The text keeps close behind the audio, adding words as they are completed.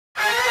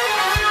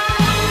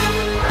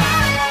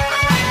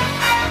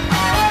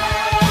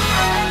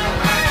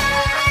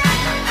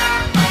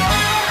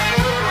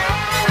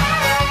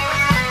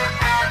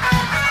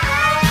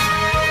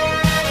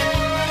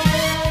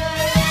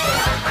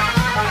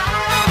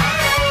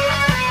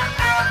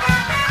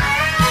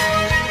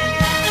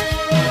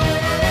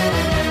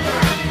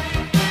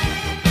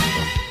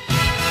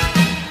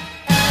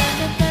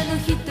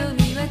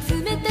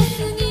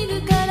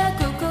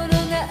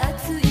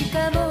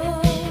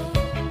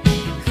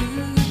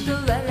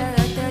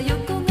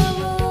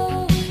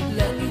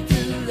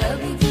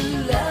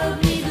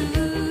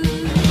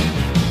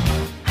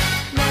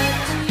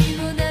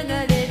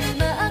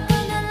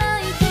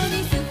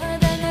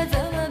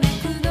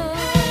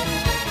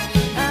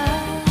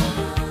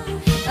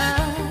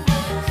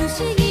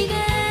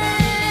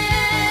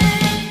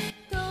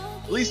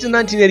Released in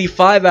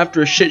 1985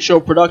 after a shit show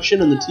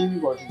production and the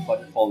TV version's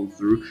budget falling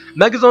through,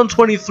 Megazone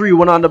 23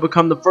 went on to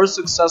become the first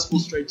successful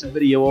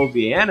straight-to-video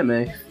OVA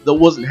anime that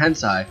wasn't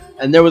hentai,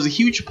 and there was a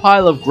huge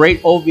pile of great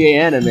OVA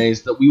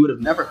animes that we would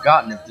have never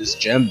gotten if this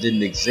gem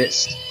didn't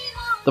exist.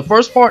 The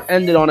first part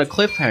ended on a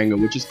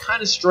cliffhanger, which is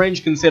kinda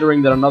strange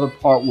considering that another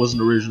part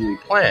wasn't originally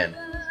planned.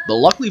 But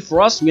luckily for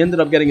us, we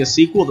ended up getting a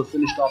sequel that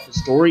finished off the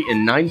story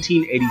in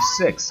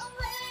 1986.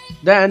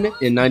 Then,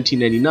 in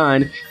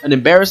 1989, an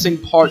embarrassing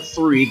Part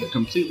 3 that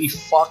completely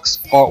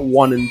fucks Part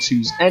 1 and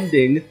 2's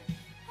ending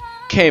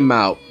came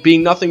out,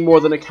 being nothing more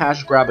than a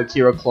cash grab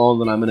Akira clone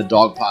that I'm gonna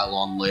dogpile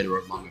on later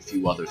among a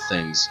few other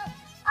things.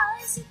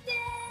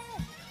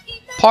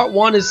 Part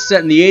 1 is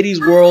set in the 80s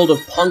world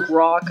of punk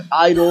rock,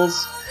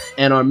 idols,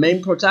 and our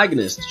main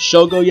protagonist,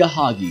 Shogo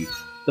Yahagi.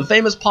 The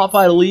famous pop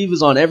idol Eve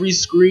is on every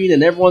screen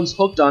and everyone's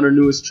hooked on her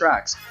newest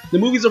tracks. The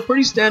movie's a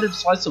pretty standard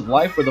slice of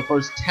life for the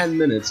first 10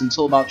 minutes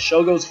until about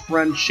Shogo's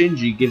friend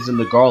Shinji gives him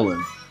the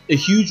Garland, a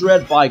huge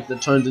red bike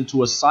that turns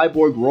into a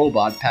cyborg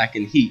robot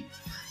packing heat.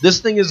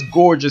 This thing is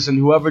gorgeous and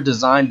whoever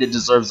designed it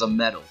deserves a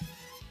medal.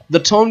 The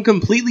tone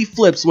completely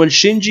flips when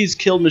Shinji's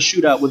killed in a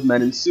shootout with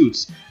men in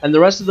suits, and the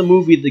rest of the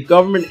movie the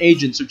government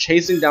agents are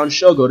chasing down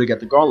Shogo to get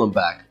the Garland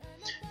back.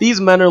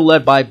 These men are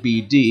led by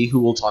BD, who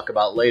we'll talk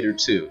about later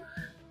too.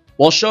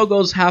 While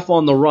Shogo's half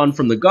on the run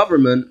from the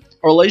government,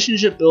 a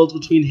relationship builds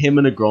between him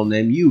and a girl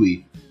named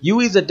Yui.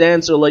 Yui's a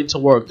dancer late to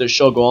work that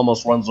Shogo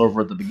almost runs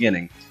over at the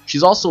beginning.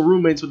 She's also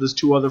roommates with his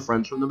two other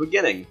friends from the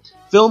beginning,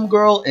 Film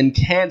Girl and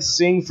Can't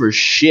Sing for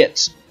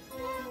Shit.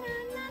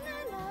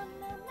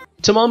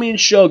 Tomomi and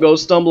Shogo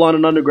stumble on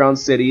an underground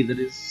city that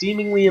is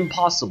seemingly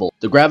impossible.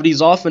 The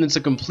gravity's off and it's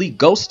a complete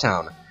ghost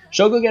town.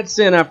 Shogo gets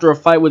in after a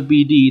fight with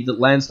BD that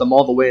lands them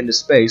all the way into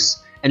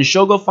space, and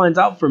Shogo finds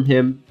out from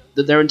him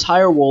that their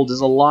entire world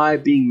is a lie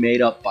being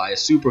made up by a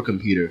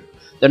supercomputer.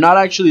 They're not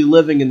actually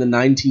living in the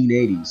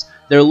 1980s.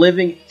 They're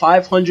living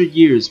 500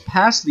 years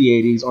past the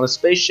 80s on a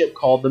spaceship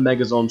called the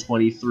Megazone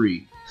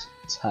 23.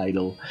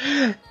 Title.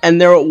 And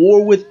they're at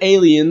war with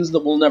aliens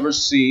that we'll never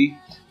see,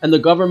 and the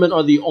government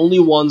are the only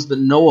ones that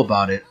know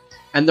about it,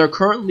 and they're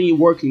currently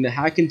working to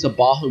hack into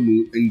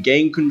Bahamut and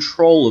gain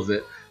control of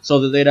it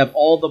so that they'd have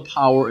all the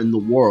power in the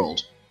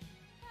world.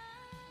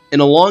 In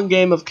a long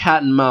game of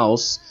cat and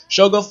mouse,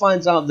 Shogo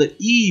finds out that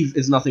Eve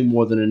is nothing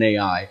more than an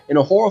AI, in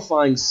a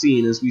horrifying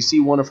scene as we see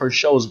one of her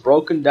shows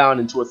broken down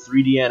into a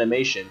 3D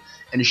animation,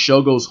 and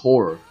Shogo's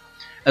horror.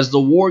 As the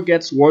war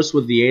gets worse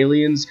with the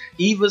aliens,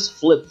 Eve is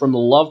flipped from the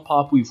love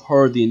pop we've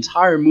heard the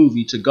entire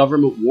movie to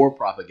government war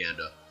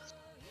propaganda.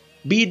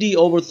 BD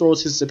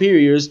overthrows his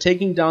superiors,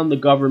 taking down the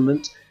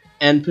government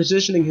and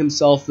positioning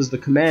himself as the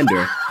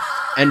commander.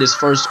 And his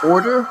first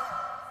order?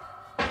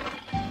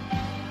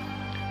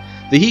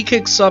 The heat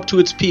kicks up to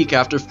its peak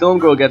after Film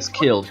Girl gets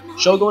killed.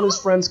 Shogo and his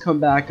friends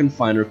come back and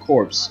find her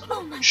corpse.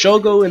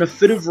 Shogo, in a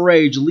fit of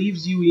rage,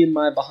 leaves Yui and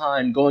Mai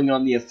behind, going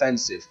on the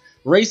offensive,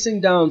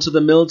 racing down to the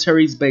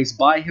military's base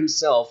by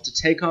himself to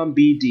take on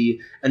BD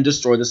and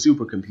destroy the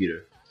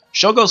supercomputer.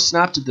 Shogo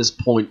snapped at this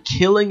point,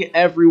 killing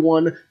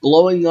everyone,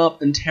 blowing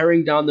up and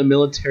tearing down the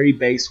military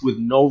base with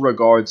no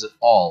regards at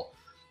all.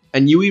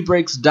 And Yui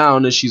breaks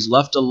down as she's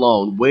left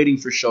alone, waiting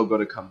for Shogo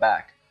to come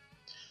back.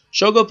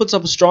 Shogo puts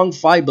up a strong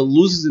fight but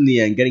loses in the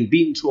end, getting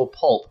beaten to a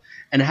pulp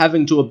and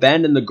having to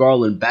abandon the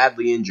Garland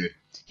badly injured.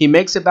 He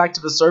makes it back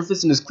to the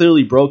surface and is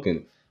clearly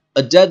broken,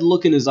 a dead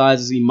look in his eyes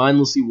as he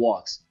mindlessly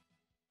walks.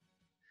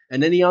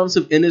 And any ounce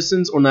of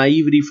innocence or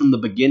naivety from the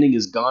beginning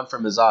is gone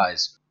from his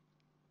eyes.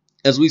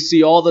 As we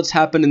see all that's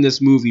happened in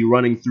this movie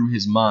running through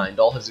his mind,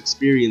 all his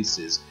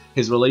experiences,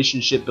 his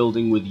relationship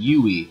building with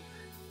Yui,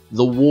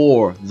 the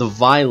war, the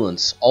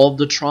violence, all of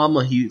the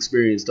trauma he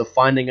experienced of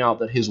finding out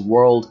that his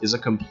world is a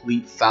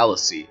complete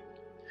fallacy.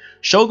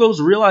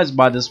 Shogo's realized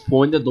by this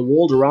point that the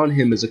world around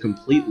him is a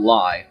complete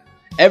lie.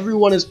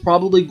 Everyone is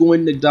probably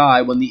going to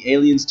die when the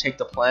aliens take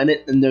the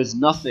planet, and there's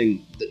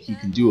nothing that he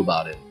can do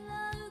about it.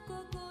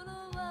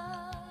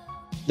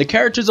 The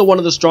characters are one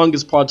of the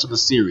strongest parts of the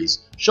series.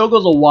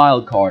 Shogo's a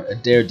wild card, a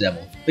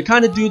daredevil, the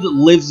kind of dude that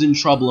lives in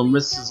trouble and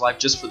risks his life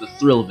just for the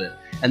thrill of it.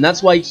 And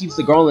that's why he keeps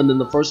the Garland in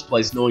the first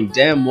place, knowing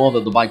damn well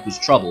that the bike was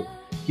trouble.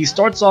 He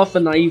starts off a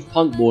naive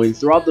punk boy, and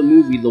throughout the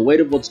movie, the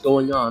weight of what's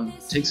going on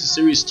takes a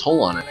serious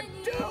toll on it.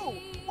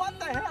 What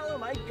the hell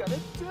am I gonna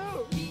do?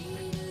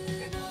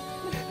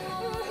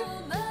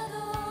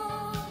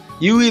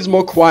 Yui is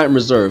more quiet and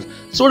reserved,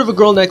 sort of a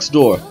girl next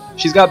door.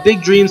 She's got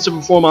big dreams to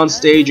perform on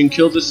stage and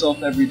kills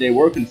herself every day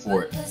working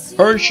for it.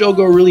 Her and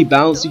Shogo really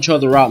balance each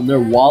other out in their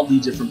wildly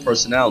different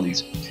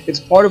personalities. It's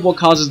part of what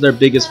causes their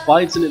biggest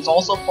fights, and it's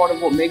also part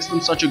of what makes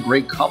them such a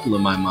great couple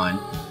in my mind.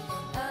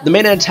 The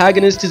main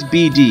antagonist is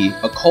BD,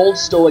 a cold,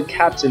 stoic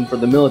captain for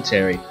the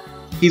military.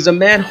 He's a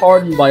man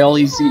hardened by all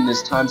he's seen in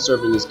his time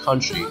serving his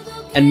country,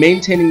 and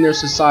maintaining their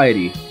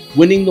society,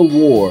 winning the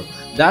war.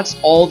 That's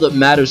all that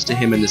matters to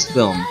him in this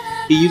film.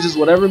 He uses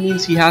whatever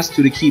means he has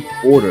to keep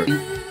order.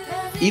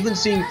 Even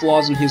seeing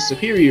flaws in his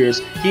superiors,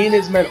 he and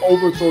his men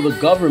overthrow the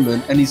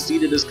government and he's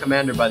seated as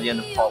commander by the end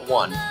of part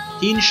 1.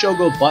 He and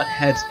Shogo butt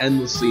heads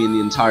endlessly in the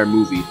entire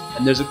movie,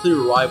 and there's a clear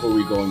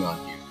rivalry going on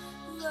here.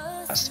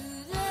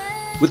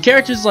 With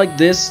characters like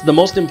this, the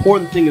most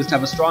important thing is to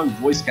have a strong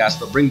voice cast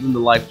that brings them to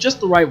life just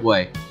the right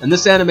way, and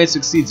this anime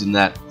succeeds in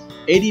that.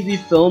 ADV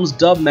Films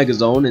dubbed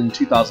Megazone in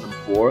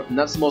 2004, and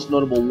that's the most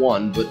notable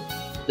one, but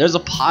there's a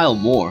pile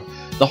more.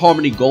 The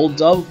Harmony Gold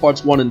dub,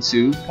 parts 1 and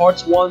 2,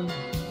 parts 1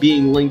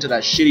 being linked to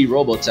that shitty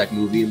Robotech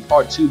movie, and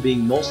part 2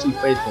 being mostly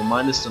faithful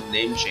minus some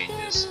name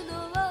changes.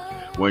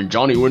 When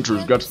Johnny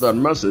Winters gets that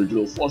message,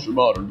 he'll flush him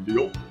out into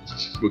the open,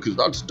 because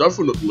that's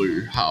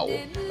definitely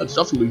that's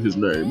definitely his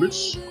name.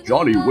 It's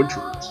Johnny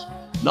Winters,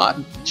 not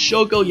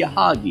Shogo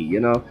Yahagi, you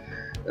know.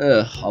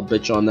 I'll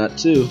bitch on that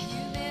too.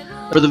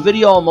 For the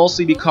video, I'll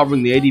mostly be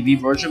covering the ADV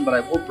version, but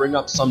I will bring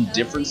up some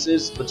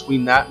differences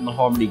between that and the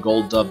Harmony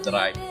Gold dub that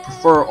I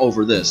prefer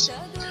over this.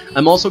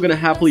 I'm also going to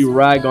happily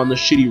rag on the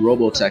shitty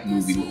Robotech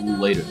movie a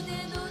little later.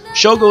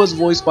 Shogo is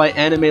voiced by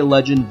anime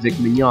legend Vic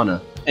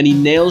Mignogna, and he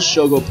nails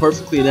Shogo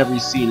perfectly in every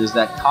scene as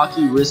that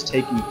cocky,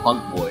 risk-taking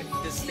punk boy.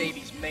 This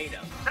baby's made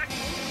of.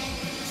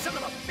 Son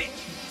of a bitch!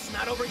 It's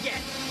not over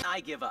yet. I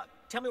give up.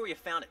 Tell me where you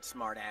found it,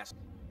 smartass.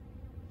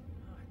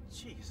 Oh,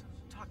 jeez,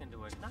 I'm talking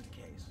to a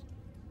nutcase.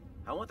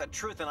 I want the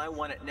truth and I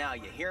want it now,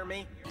 you hear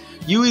me?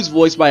 Yui's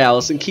voiced by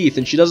Allison Keith,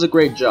 and she does a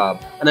great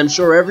job, and I'm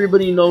sure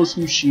everybody knows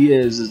who she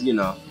is, as, you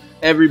know,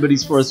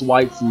 everybody's first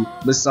waifu,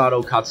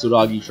 Misato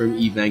Katsuragi from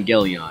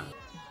Evangelion.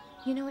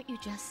 You know what you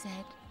just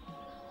said?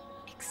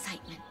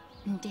 Excitement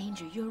and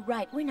danger. You're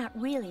right. We're not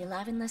really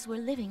alive unless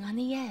we're living on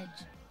the edge.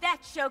 That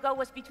Shogo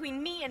was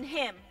between me and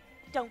him.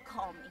 Don't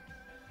call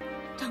me.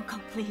 Don't go,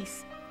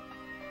 please.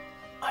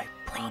 I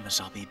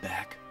promise I'll be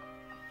back.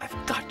 I've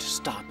got to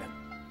stop him.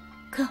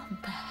 Come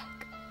back.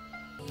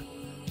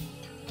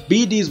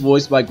 BD is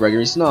voiced by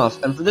Gregory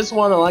Snuff, and for this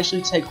one I'll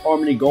actually take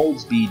Harmony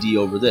Gold's BD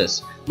over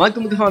this.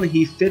 Michael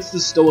McConaughey fits the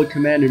stoic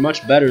commander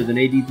much better than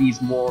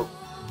ADV's more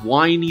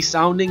whiny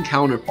sounding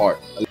counterpart.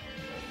 I've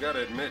got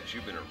to admit,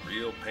 you've been a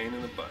real pain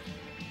in the butt.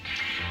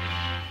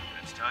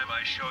 It's time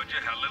I showed you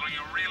how little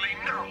you really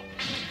know.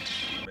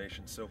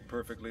 Information so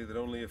perfectly that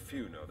only a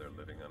few know they're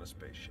living on a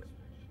spaceship.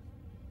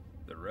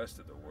 The rest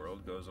of the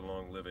world goes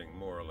along living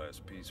more or less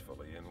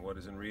peacefully in what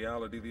is in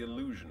reality the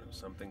illusion of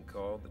something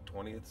called the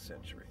 20th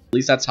century. At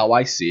least that's how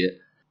I see it.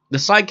 The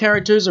side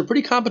characters are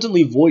pretty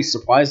competently voiced,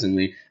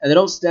 surprisingly, and they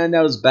don't stand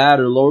out as bad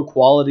or lower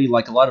quality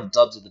like a lot of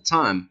dubs at the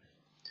time.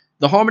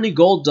 The Harmony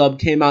Gold dub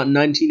came out in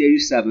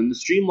 1987, the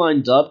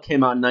Streamlined dub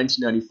came out in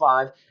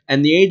 1995,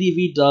 and the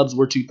ADV dubs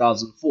were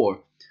 2004.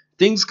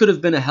 Things could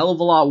have been a hell of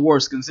a lot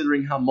worse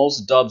considering how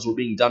most dubs were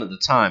being done at the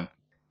time.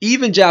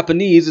 Even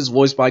Japanese is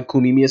voiced by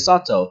Kumi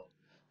Miyasato,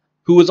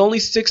 who was only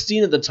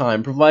 16 at the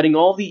time, providing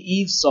all the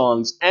Eve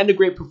songs and a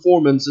great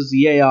performance as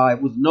the AI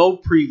with no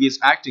previous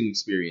acting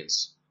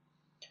experience.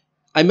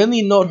 I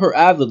mainly note her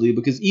avidly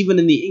because even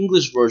in the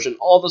English version,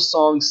 all the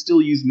songs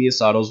still use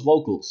Miyasato's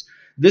vocals.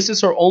 This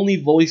is her only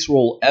voice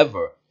role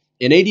ever.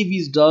 In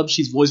ADV's dub,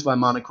 she's voiced by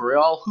Monica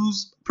Real,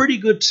 who's pretty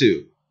good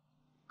too.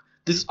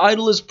 This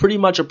idol is pretty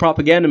much a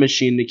propaganda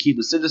machine to keep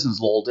the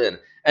citizens lulled in,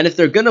 and if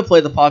they're gonna play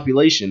the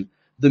population,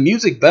 the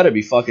music better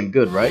be fucking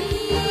good, right?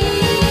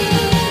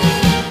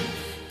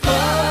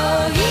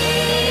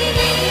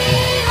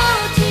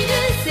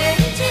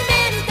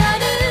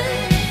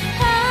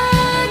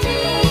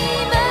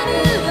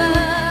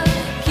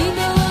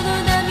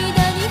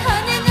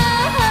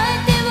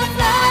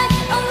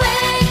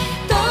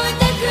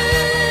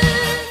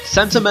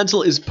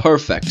 Sentimental is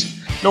perfect.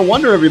 No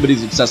wonder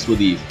everybody's obsessed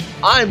with Eve.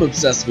 I'm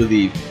obsessed with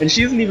Eve, and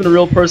she isn't even a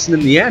real person in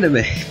the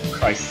anime, for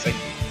Christ's sake.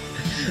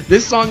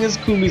 This song is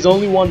Kumi's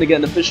only one to get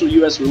an official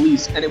US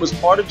release, and it was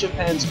part of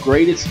Japan's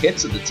greatest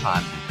hits at the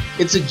time.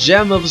 It's a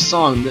gem of a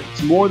song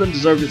that's more than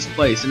deserved its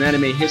place in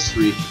anime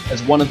history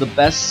as one of the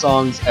best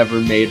songs ever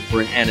made for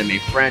an anime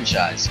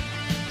franchise.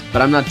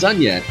 But I'm not done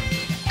yet.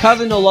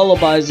 Kaze no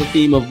Lullaby is a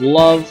theme of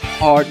love,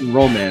 heart, and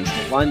romance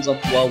that lines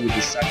up well with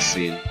the sex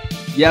scene.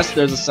 Yes,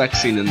 there's a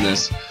sex scene in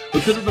this.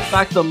 Because of the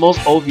fact that most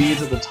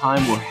OVAs at the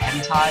time were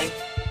hentai,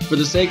 for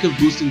the sake of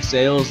boosting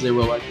sales, they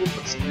were like, we'll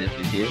put some nip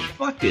in here.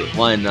 Fuck it,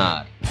 why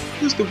not?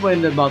 Who's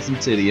complaining about some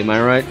titty, am I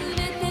right?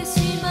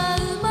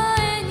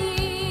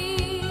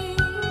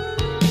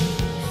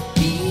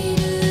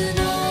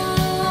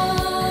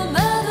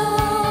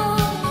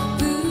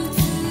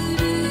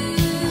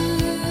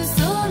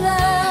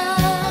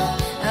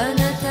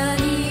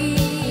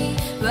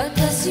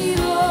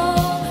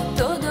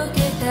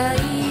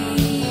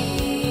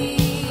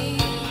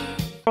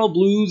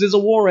 Blues is a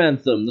war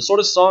anthem, the sort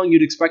of song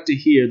you'd expect to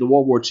hear the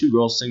World War II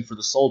girls sing for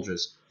the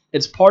soldiers.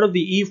 It's part of the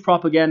Eve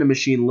propaganda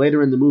machine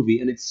later in the movie,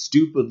 and it's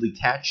stupidly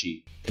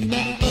catchy.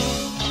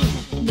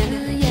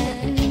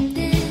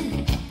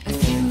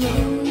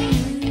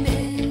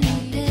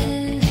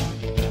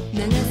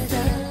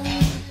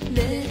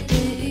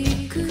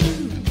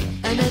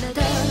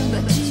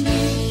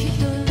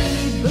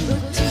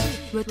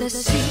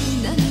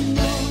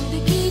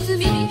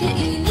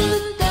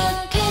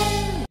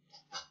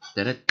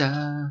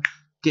 Da-da-da,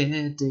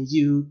 get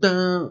you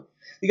down.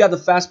 You got the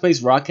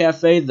fast-paced rock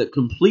cafe that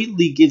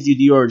completely gives you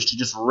the urge to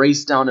just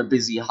race down a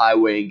busy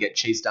highway and get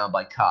chased down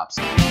by cops.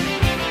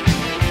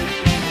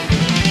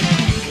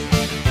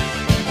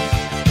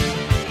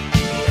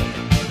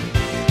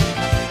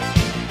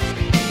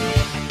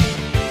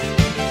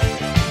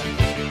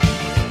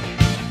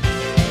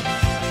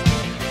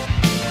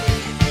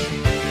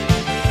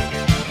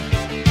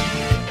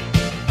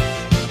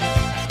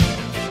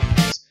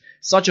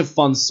 Such a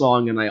fun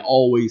song, and I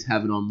always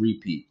have it on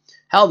repeat.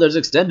 Hell, there's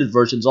extended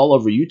versions all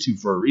over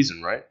YouTube for a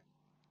reason, right?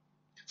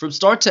 From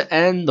start to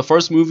end, the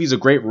first movie is a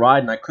great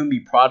ride, and I couldn't be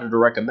prouder to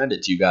recommend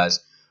it to you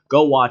guys.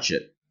 Go watch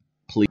it,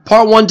 please.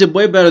 Part 1 did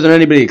way better than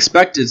anybody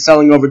expected,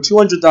 selling over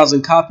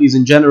 200,000 copies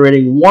and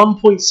generating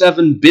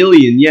 1.7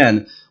 billion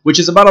yen, which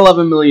is about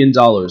 $11 million.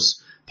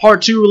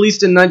 Part 2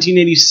 released in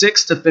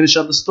 1986 to finish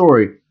up the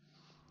story.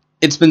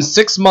 It's been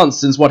 6 months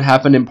since what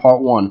happened in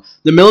Part 1.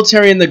 The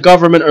military and the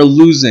government are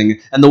losing,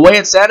 and the way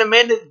it's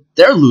animated,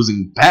 they're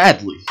losing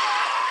badly.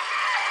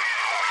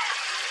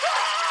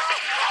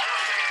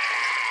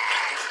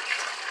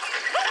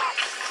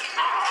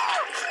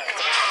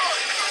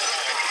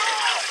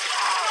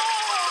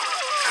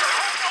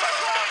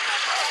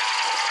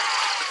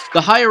 The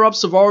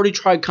higher-ups have already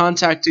tried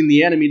contacting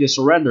the enemy to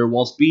surrender,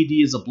 whilst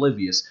BD is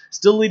oblivious,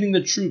 still leading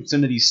the troops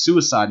into these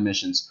suicide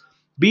missions.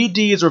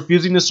 BD is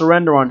refusing to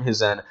surrender on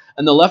his end,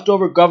 and the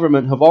leftover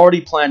government have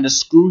already planned to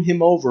screw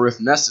him over if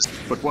necessary.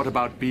 But what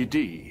about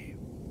BD?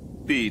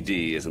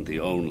 BD isn't the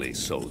only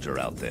soldier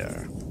out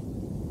there.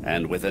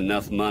 And with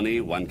enough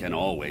money, one can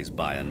always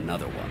buy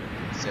another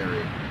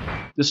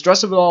one. The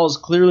stress of it all is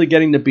clearly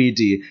getting to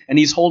BD, and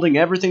he's holding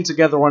everything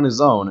together on his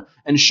own,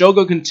 and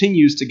Shogo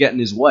continues to get in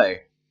his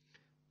way.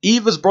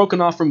 Eve has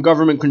broken off from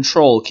government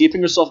control,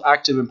 keeping herself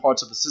active in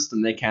parts of the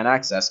system they can't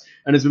access,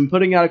 and has been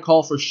putting out a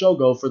call for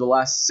Shogo for the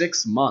last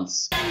 6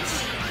 months.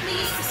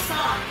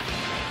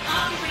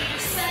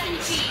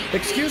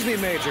 Excuse me,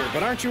 Major,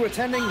 but aren't you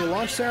attending the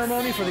launch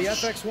ceremony for the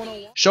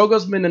FX-101?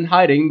 Shogo's been in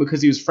hiding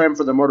because he was framed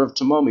for the murder of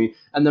Tomomi,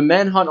 and the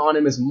manhunt on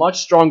him is much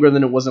stronger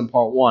than it was in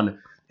Part 1.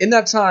 In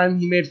that time,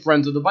 he made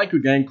friends with a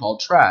biker gang called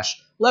Trash,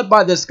 led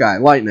by this guy,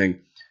 Lightning.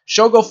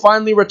 Shogo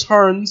finally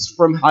returns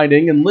from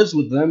hiding and lives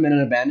with them in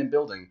an abandoned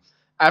building.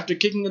 After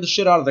kicking the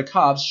shit out of the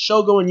cops,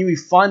 Shogo and Yui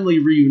finally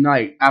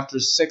reunite after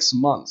 6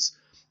 months.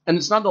 And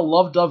it's not the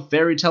love-dove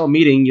fairy tale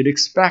meeting you'd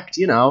expect,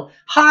 you know.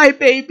 Hi,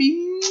 baby!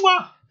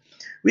 Mwah!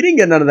 We didn't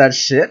get none of that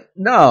shit.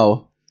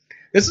 No.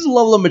 This is a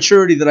level of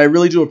maturity that I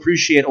really do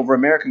appreciate over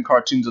American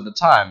cartoons at the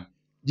time.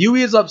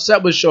 Yui is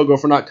upset with Shogo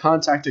for not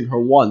contacting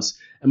her once,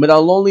 and with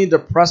how lonely and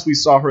depressed we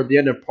saw her at the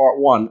end of Part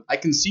 1, I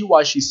can see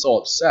why she's so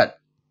upset.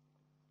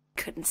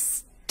 Couldn't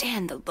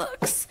stand the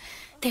looks.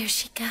 There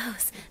she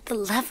goes, the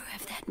lover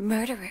of that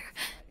murderer.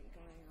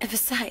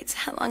 Besides,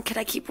 how long could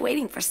I keep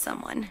waiting for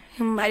someone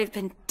who might have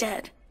been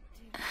dead?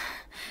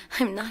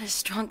 I'm not a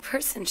strong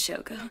person,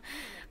 Shogo.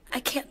 I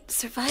can't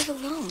survive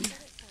alone.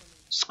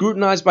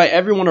 Scrutinized by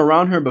everyone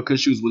around her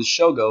because she was with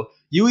Shogo,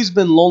 Yui's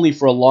been lonely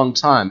for a long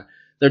time.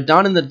 They're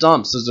down in the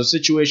dumps as their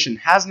situation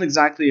hasn't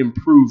exactly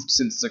improved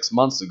since 6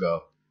 months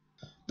ago.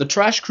 The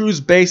Trash Crew's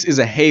base is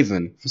a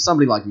haven, for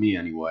somebody like me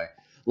anyway.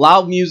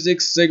 Loud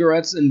music,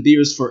 cigarettes, and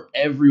beers for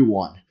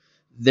everyone.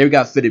 They've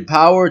got fitted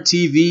power,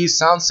 TV,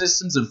 sound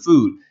systems, and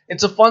food.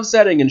 It's a fun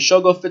setting, and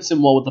Shogo fits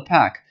in well with the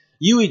pack.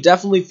 Yui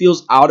definitely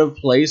feels out of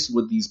place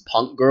with these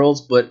punk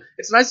girls, but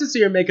it's nice to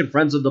see her making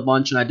friends with the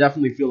bunch, and I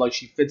definitely feel like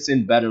she fits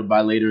in better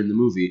by later in the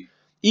movie.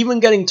 Even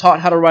getting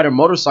taught how to ride a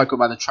motorcycle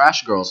by the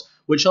Trash Girls,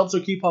 which helps her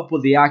keep up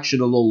with the action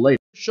a little later.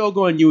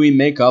 Shogo and Yui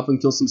make up and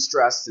kill some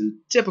stress in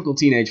typical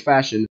teenage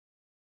fashion.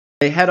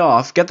 They head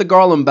off, get the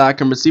Garland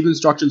back, and receive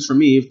instructions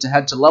from Eve to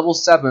head to level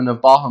 7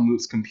 of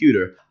Bahamut's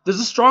computer.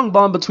 There's a strong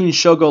bond between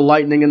Shogo,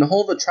 Lightning, and the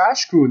whole of the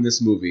Trash Crew in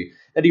this movie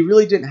that he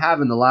really didn't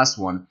have in the last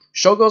one.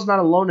 Shogo's not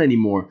alone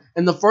anymore.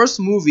 In the first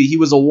movie, he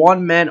was a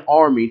one-man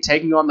army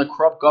taking on the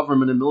corrupt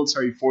government and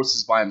military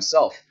forces by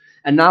himself.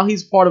 And now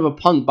he's part of a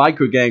punk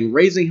biker gang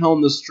raising hell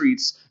in the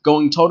streets,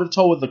 going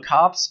toe-to-toe with the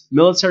cops,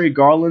 military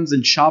garlands,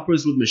 and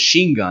choppers with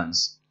machine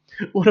guns.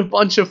 What a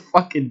bunch of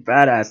fucking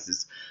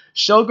badasses.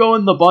 Shogo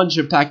and the bunch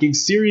are packing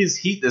serious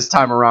heat this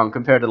time around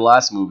compared to the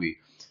last movie.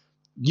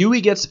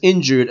 Yui gets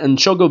injured and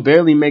Shogo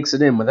barely makes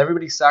it in, with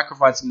everybody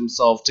sacrificing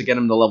themselves to get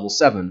him to level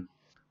 7.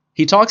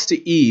 He talks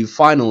to Eve,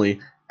 finally,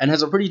 and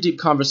has a pretty deep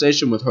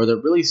conversation with her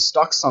that really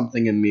stuck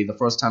something in me the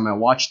first time I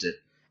watched it.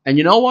 And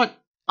you know what?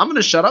 I'm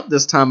gonna shut up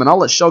this time and I'll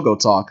let Shogo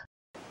talk.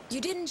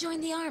 You didn't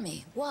join the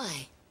army.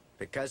 Why?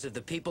 Because of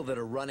the people that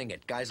are running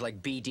it, guys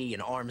like BD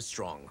and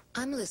Armstrong.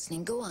 I'm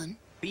listening. Go on.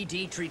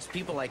 BD treats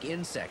people like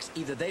insects.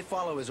 Either they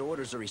follow his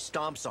orders or he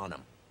stomps on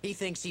them. He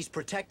thinks he's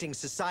protecting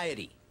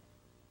society.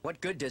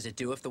 What good does it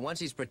do if the ones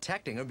he's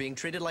protecting are being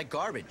treated like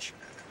garbage?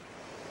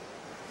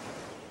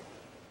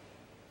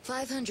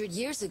 500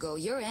 years ago,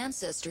 your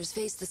ancestors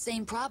faced the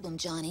same problem,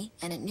 Johnny,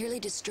 and it nearly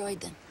destroyed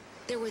them.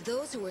 There were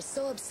those who were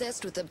so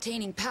obsessed with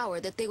obtaining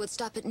power that they would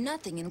stop at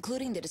nothing,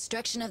 including the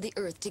destruction of the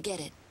Earth, to get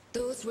it.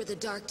 Those were the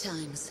dark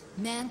times.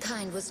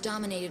 Mankind was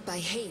dominated by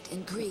hate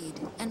and greed,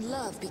 and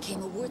love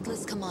became a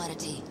worthless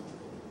commodity.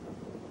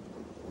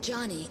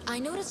 Johnny, I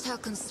noticed how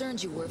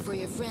concerned you were for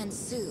your friend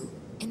Sue.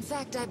 In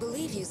fact, I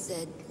believe you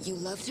said you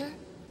loved her?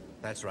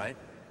 That's right.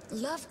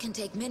 Love can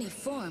take many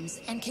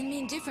forms and can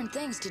mean different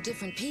things to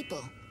different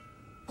people.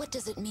 What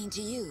does it mean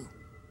to you?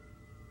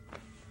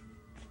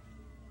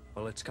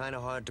 Well, it's kind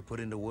of hard to put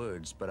into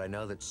words, but I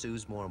know that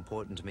Sue's more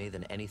important to me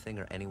than anything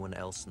or anyone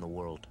else in the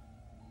world.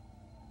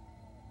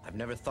 I've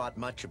never thought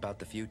much about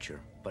the future,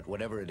 but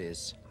whatever it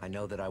is, I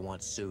know that I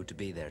want Sue to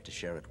be there to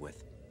share it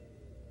with.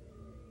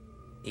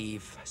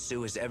 Eve,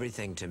 Sue is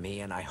everything to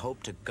me, and I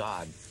hope to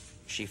God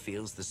she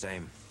feels the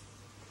same.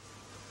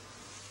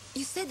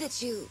 You said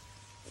that you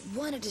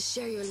wanted to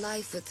share your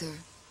life with her.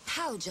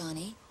 How,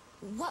 Johnny?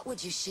 What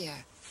would you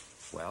share?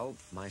 Well,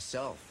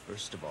 myself,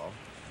 first of all,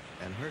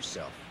 and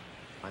herself.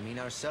 I mean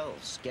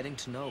ourselves, getting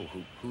to know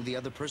who the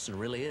other person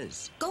really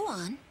is. Go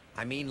on.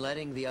 I mean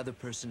letting the other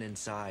person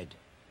inside.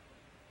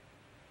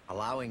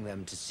 Allowing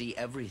them to see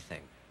everything,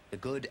 the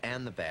good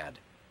and the bad,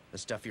 the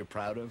stuff you're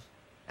proud of,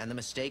 and the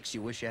mistakes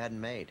you wish you hadn't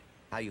made.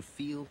 How you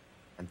feel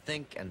and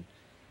think and,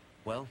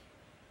 well,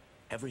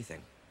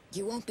 everything.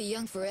 You won't be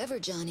young forever,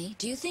 Johnny.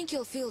 Do you think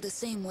you'll feel the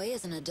same way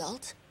as an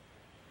adult?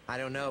 I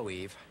don't know,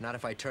 Eve. Not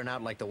if I turn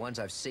out like the ones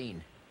I've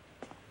seen.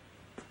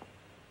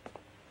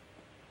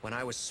 When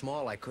I was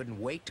small, I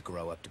couldn't wait to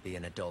grow up to be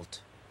an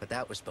adult. But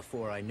that was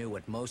before I knew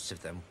what most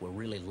of them were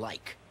really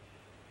like.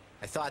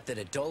 I thought that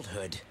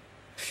adulthood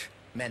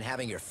meant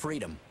having your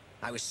freedom.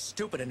 I was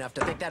stupid enough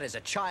to think that as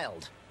a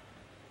child.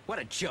 What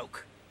a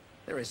joke.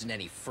 There isn't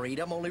any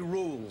freedom, only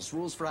rules.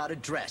 Rules for how to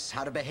dress,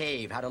 how to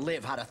behave, how to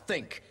live, how to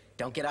think.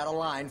 Don't get out of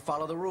line,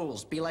 follow the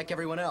rules, be like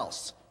everyone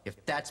else.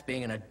 If that's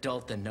being an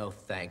adult, then no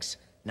thanks.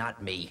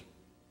 Not me.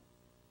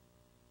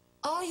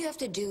 All you have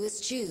to do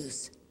is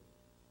choose.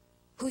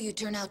 Who you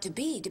turn out to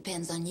be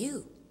depends on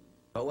you.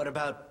 But what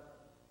about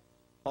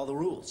all the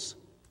rules?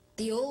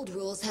 The old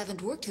rules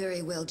haven't worked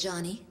very well,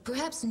 Johnny.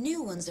 Perhaps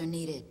new ones are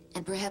needed,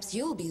 and perhaps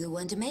you'll be the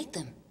one to make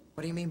them.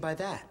 What do you mean by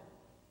that?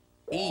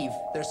 Eve,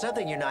 there's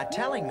something you're not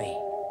telling me.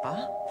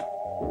 Huh?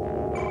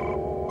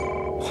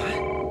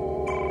 What?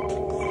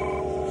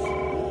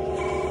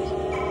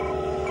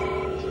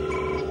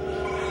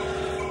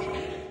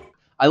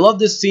 I love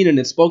this scene and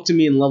it spoke to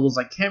me in levels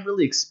I can't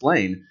really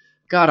explain.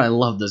 God, I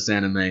love this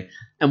anime.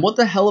 And what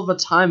the hell of a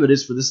time it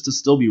is for this to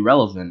still be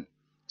relevant.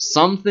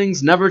 Some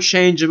things never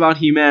change about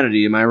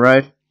humanity, am I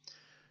right?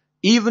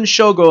 Eve and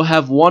Shogo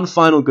have one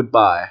final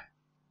goodbye.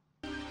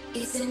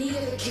 It's in need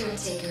of a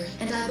caretaker,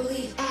 and I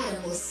believe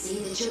Adam will see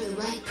that you're the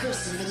right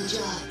person for the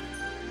job.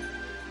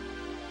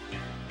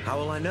 How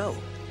will I know?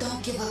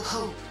 Don't give up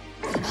hope.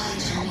 Goodbye,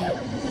 Johnny.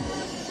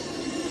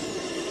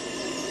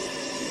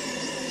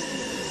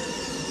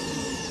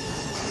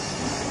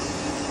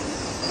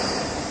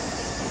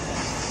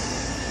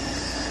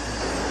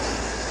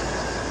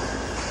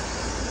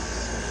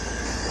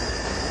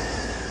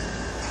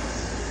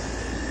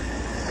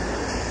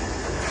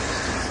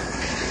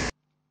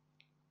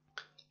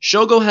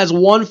 Shogo has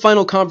one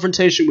final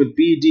confrontation with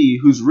BD,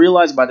 who's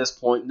realized by this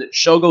point that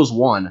Shogo's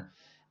won.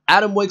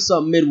 Adam wakes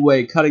up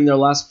midway, cutting their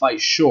last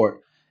fight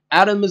short.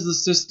 Adam is the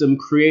system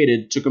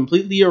created to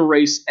completely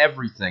erase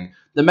everything.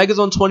 The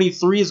Megazone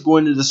 23 is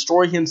going to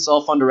destroy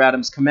himself under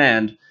Adam's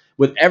command,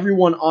 with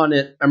everyone on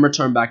it, and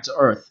return back to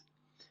Earth.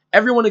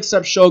 Everyone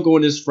except Shogo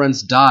and his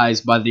friends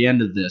dies by the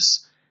end of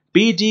this.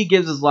 BD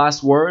gives his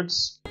last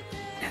words.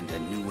 And a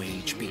new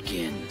age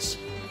begins.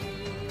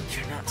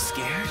 You're not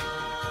scared?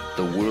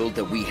 The world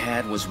that we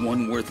had was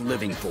one worth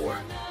living for.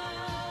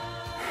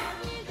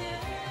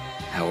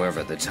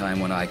 However, the time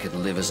when I could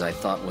live as I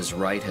thought was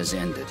right has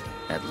ended,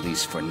 at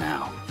least for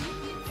now.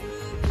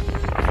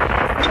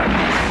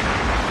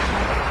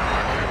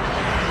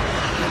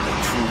 And the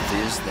truth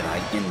is that I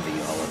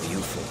envy all of you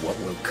for what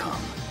will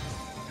come.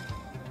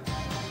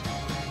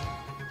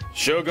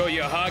 Shogo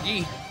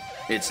Yahagi,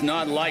 it's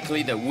not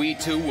likely that we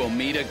two will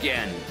meet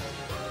again.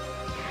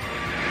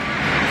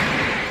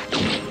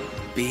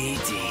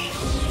 BD.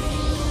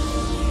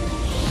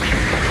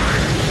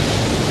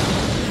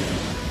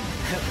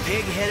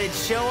 Big-headed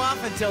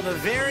show-off until the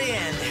very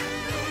end.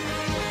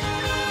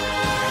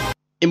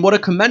 In what a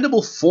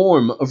commendable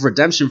form of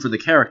redemption for the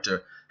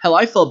character. Hell,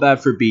 I felt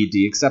bad for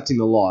BD accepting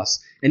the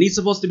loss, and he's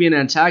supposed to be an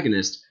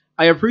antagonist.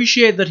 I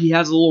appreciate that he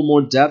has a little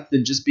more depth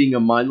than just being a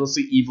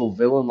mindlessly evil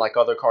villain like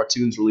other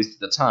cartoons released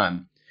at the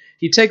time.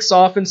 He takes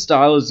off in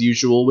style as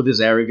usual with his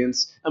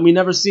arrogance, and we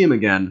never see him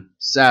again,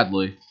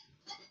 sadly.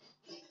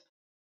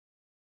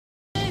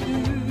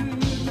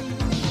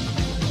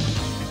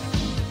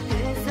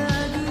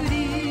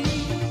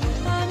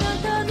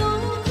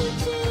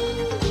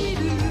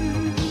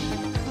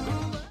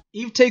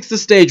 Eve takes the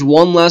stage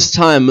one last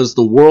time as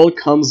the world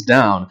comes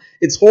down.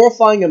 It's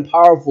horrifying and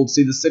powerful to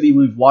see the city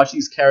we've watched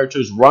these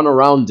characters run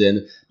around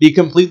in be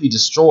completely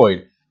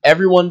destroyed.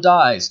 Everyone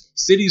dies,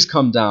 cities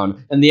come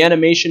down, and the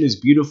animation is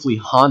beautifully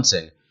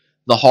haunting.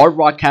 The Hard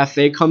Rock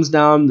Cafe comes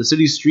down, the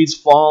city's streets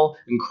fall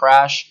and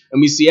crash, and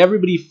we see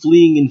everybody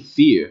fleeing in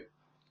fear.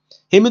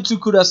 Himmetsu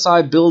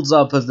Kudasai builds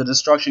up as the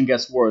destruction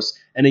gets worse,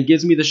 and it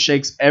gives me the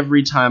shakes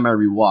every time I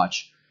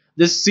rewatch.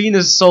 This scene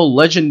is so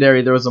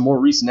legendary there was a more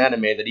recent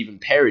anime that even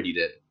parodied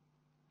it.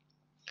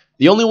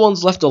 The only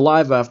ones left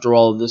alive after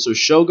all of this are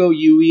Shogo,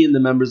 Yui, and the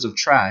members of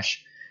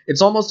Trash.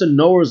 It's almost a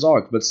Noah's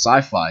Ark, but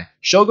sci-fi.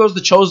 Shogo's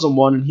the chosen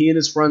one, and he and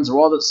his friends are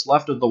all that's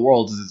left of the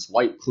world as it's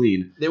wiped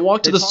clean. They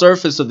walk to the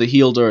surface of the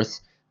healed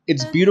earth.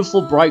 It's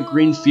beautiful, bright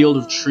green field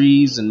of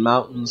trees and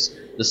mountains.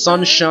 The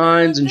sun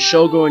shines, and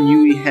Shogo and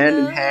Yui hand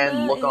in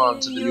hand look on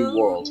to the new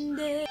world.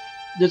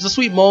 There's a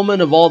sweet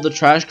moment of all the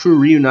Trash crew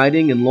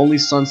reuniting, and Lonely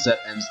Sunset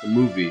ends the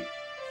movie.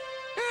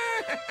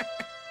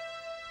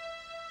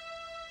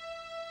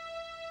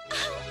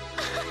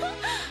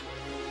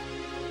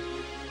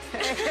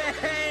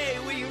 Hey,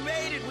 we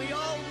made it! We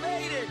all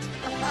made it!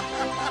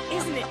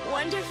 Isn't it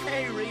wonderful?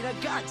 Hey, Rita,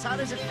 Guts, how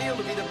does it feel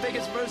to be the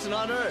biggest person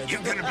on Earth?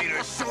 You're gonna be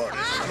the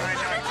shortest when I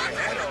knock your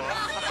head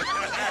off.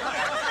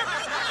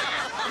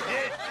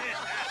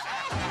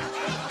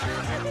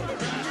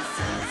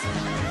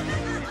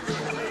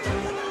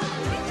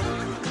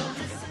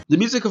 The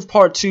music of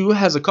Part 2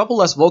 has a couple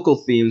less vocal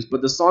themes,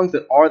 but the songs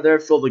that are there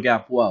fill the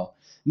gap well.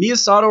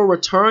 Miyasato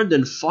returned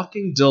and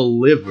fucking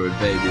delivered,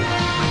 baby.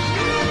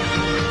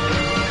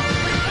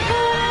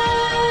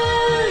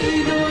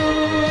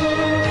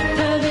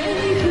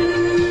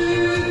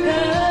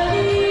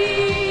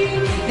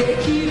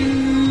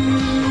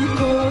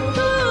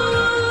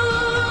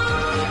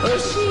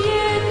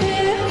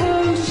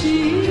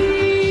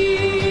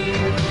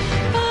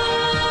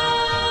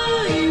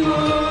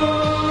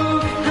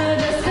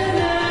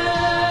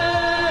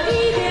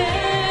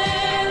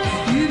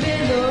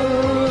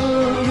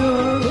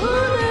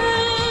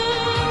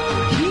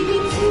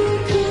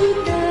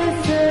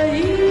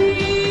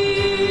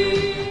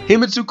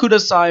 Himitsu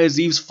Kudasai is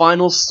Eve's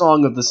final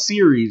song of the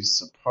series,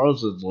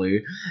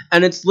 supposedly,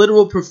 and it's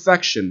literal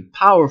perfection,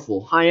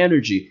 powerful, high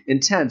energy,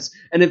 intense,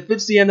 and it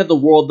fits the end of the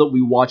world that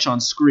we watch on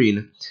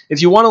screen.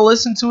 If you want to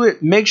listen to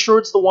it, make sure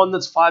it's the one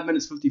that's 5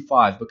 minutes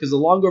 55, because the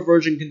longer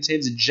version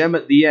contains a gem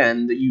at the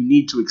end that you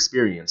need to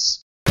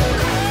experience.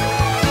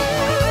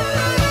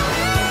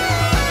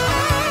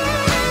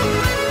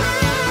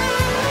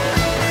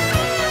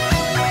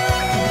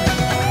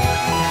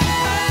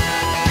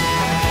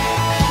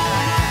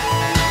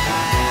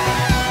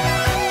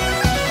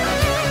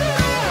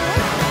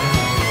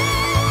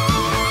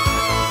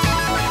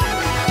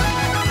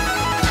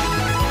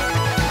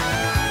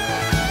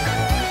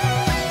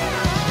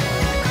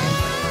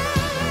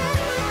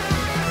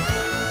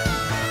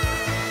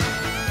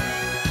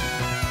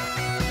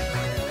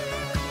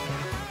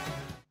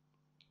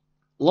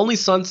 Lonely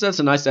Sunset's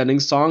a nice ending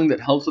song that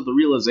helps with the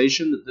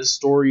realization that this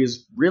story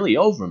is really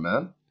over,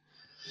 man.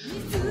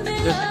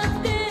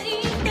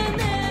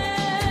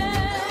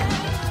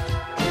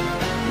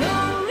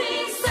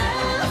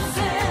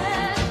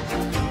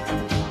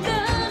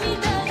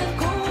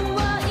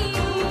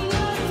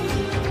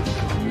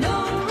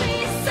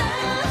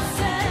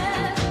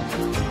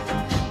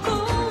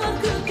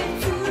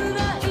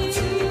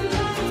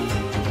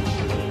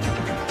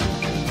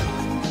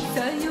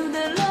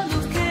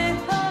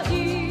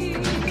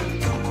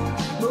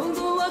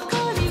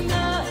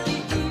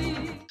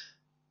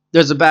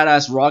 There's a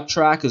badass rock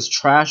track as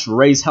Trash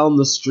raise hell in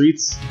the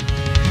streets.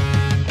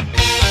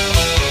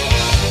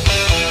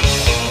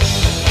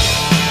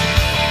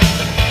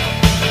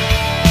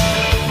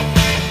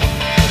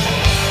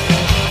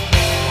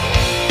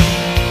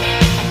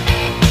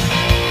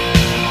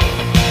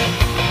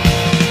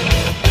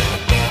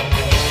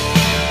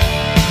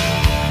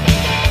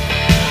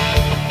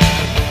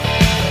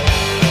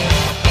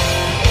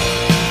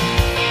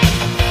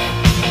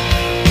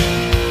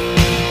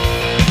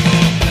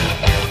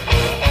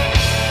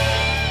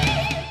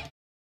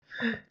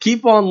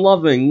 Keep on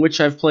Loving,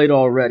 which I've played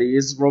already,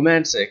 is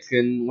romantic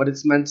and what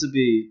it's meant to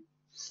be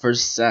for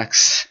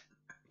sex.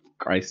 For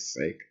Christ's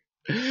sake.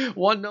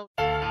 One note.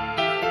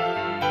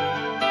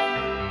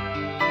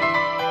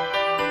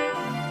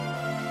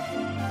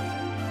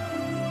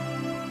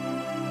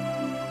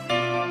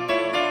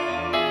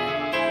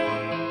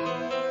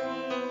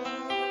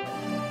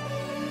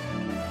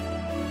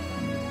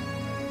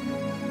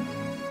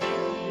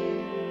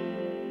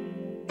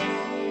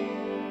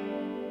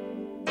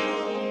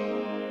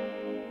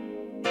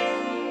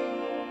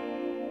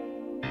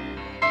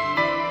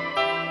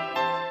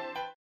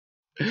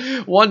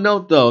 One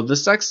note though, the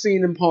sex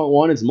scene in part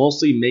 1 is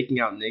mostly making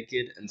out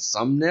naked and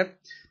some nip,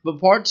 but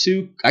part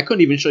 2, I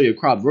couldn't even show you a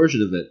cropped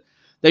version of it.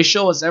 They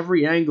show us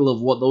every angle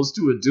of what those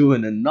two are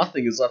doing and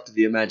nothing is left to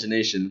the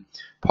imagination.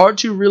 Part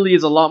 2 really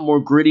is a lot more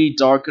gritty,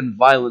 dark, and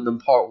violent than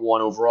part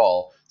 1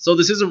 overall, so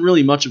this isn't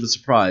really much of a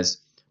surprise.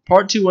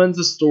 Part 2 ends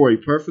the story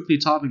perfectly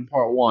topping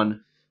part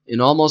 1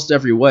 in almost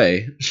every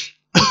way.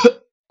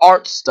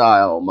 Art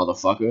style,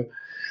 motherfucker.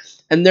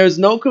 And there's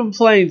no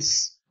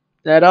complaints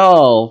at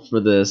all for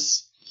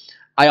this.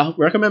 I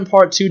recommend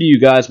part 2 to you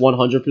guys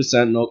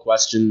 100%, no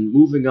question.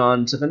 Moving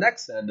on to the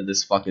next end of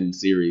this fucking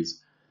series.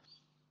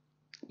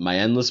 My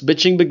endless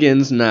bitching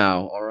begins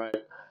now, alright?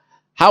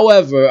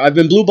 However, I've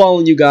been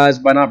blueballing you guys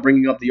by not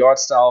bringing up the art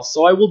style,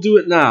 so I will do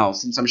it now,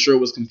 since I'm sure it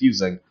was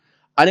confusing.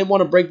 I didn't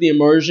want to break the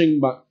immersion,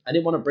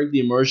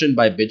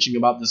 by bitching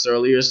about this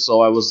earlier,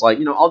 so I was like,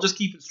 I'll just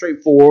keep it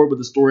straightforward with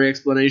the story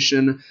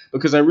explanation,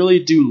 because I really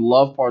do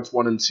love parts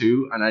 1 and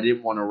 2, and I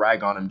didn't want to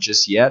rag on them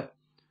just yet.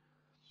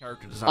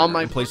 Character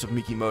designer in place of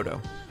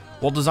Mikimoto.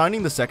 While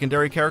designing the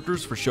secondary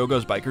characters for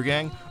Shogo's biker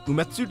gang,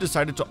 Umetsu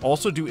decided to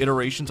also do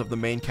iterations of the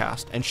main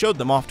cast and showed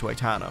them off to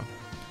Aitano.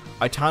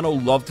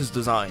 Aitano loved his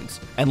designs,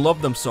 and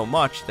loved them so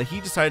much that he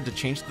decided to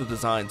change the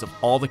designs of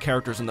all the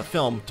characters in the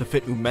film to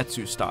fit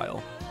Umetsu's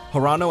style.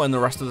 Hirano and the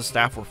rest of the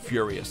staff were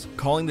furious,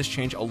 calling this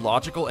change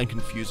illogical and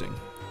confusing.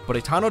 But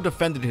Aitano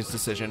defended his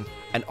decision,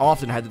 and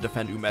often had to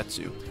defend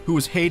Umetsu, who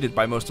was hated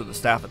by most of the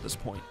staff at this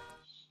point.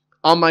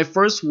 On my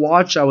first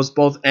watch, I was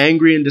both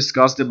angry and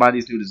disgusted by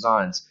these new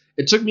designs.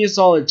 It took me a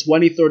solid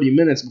 20-30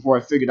 minutes before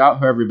I figured out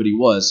who everybody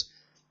was.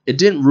 It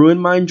didn't ruin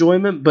my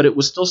enjoyment, but it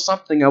was still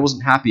something I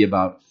wasn't happy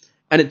about.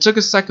 And it took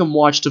a second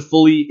watch to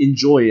fully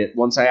enjoy it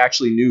once I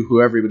actually knew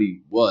who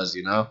everybody was,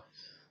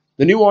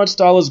 The new art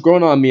style has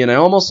grown on me, and I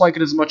almost like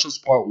it as much as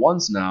part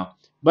 1's now,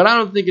 but I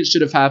don't think it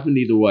should have happened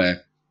either way.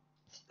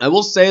 I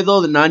will say,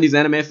 though, the 90s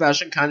anime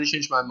fashion kind of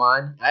changed my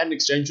mind. I had an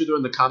exchange with her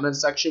in the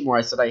comments section where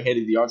I said I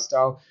hated the art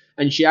style,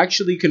 and she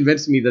actually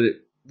convinced me that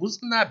it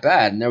wasn't that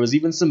bad, and there was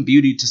even some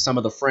beauty to some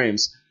of the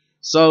frames.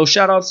 So,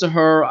 shoutouts to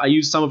her. I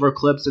used some of her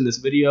clips in this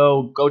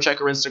video. Go check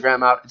her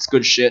Instagram out. It's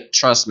good shit.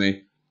 Trust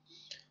me.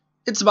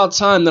 It's about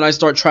time that I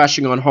start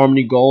trashing on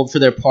Harmony Gold for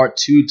their Part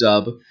 2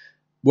 dub,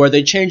 where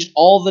they changed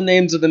all the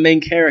names of the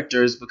main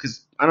characters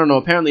because, I don't know,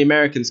 apparently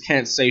Americans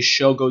can't say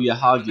Shogo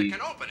Yahagi.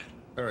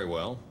 Very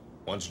well.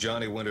 Once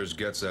Johnny Winters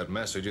gets that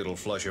message, it'll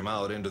flush him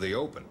out into the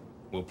open.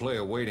 We'll play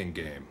a waiting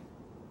game.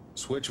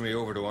 Switch me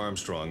over to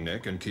Armstrong,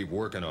 Nick, and keep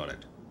working on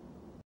it.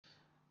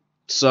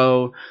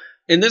 So,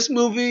 in this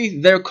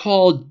movie,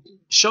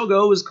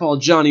 Shogo is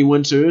called Johnny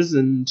Winters,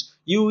 and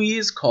Yui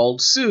is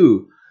called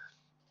Sue.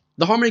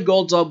 The Harmony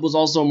Gold dub was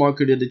also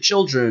marketed to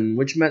children,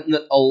 which meant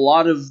that a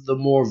lot of the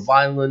more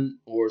violent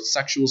or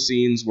sexual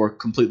scenes were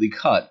completely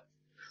cut.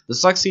 The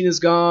sex scene is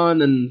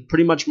gone, and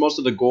pretty much most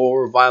of the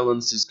gore or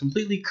violence is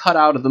completely cut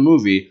out of the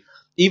movie.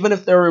 Even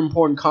if there are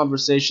important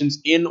conversations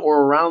in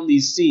or around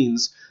these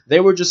scenes, they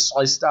were just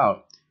sliced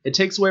out. It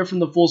takes away from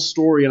the full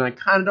story, and I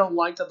kinda don't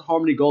like that the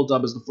Harmony Gold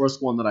dub is the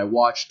first one that I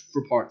watched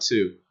for Part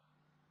 2.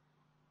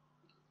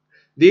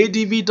 The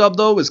ADV dub,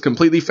 though, is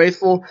completely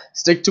faithful.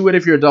 Stick to it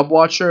if you're a dub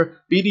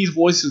watcher. BD's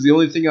voice is the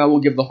only thing I will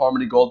give the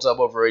Harmony Gold dub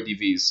over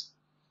ADV's.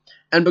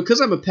 And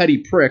because I'm a petty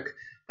prick,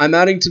 I'm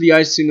adding to the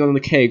icing on the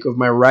cake of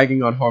my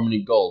ragging on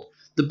Harmony Gold.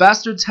 The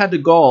bastards had the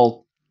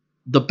gall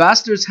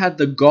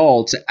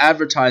to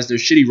advertise their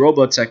shitty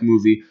Robotech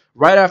movie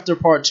right after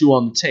Part 2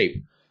 on the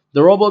tape.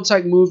 The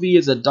Robotech movie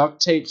is a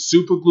duct-taped,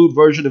 super-glued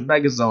version of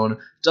Megazone,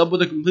 dubbed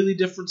with a completely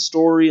different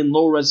story and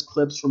low-res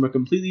clips from a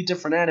completely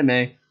different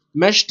anime,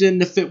 meshed in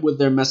to fit with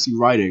their messy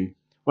writing.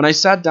 When I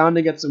sat down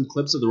to get some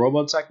clips of the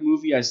Robotech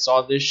movie, I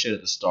saw this shit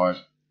at the start.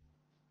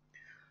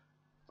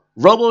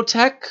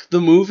 Robotech,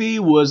 the movie,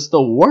 was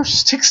the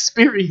worst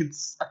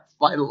experience of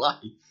my life.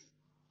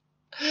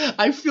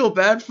 I feel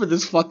bad for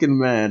this fucking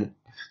man.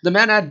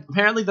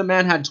 Apparently the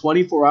man had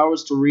 24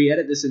 hours to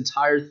re-edit this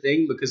entire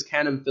thing because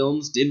Canon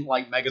Films didn't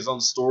like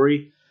Megazone's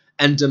story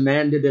and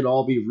demanded it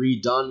all be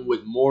redone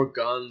with more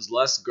guns,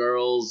 less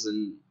girls,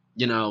 and,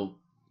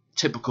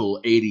 typical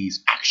 80s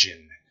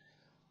action.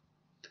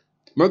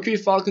 Mercury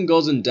Falcon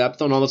goes in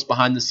depth on all this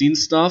behind the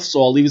scenes stuff,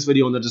 so I'll leave his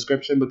video in the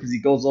description because he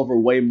goes over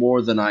way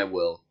more than I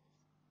will.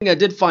 One thing I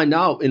did find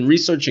out in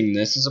researching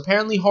this is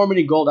apparently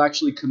Harmony Gold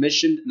actually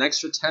commissioned an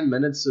extra 10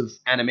 minutes of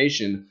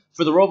animation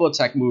for the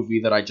Robotech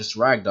movie that I just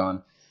ragged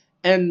on.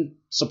 And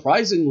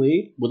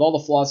surprisingly, with all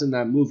the flaws in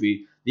that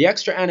movie, the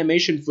extra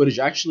animation footage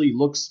actually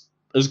looks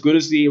as good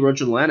as the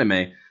original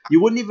anime.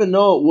 You wouldn't even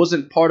know it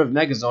wasn't part of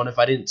Megazone if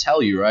I didn't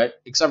tell you, right?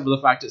 Except for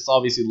the fact it's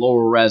obviously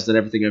lower res than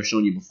everything I've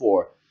shown you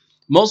before.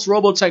 Most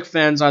Robotech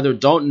fans either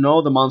don't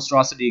know the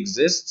monstrosity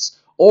exists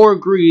or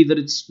agree that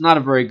it's not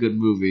a very good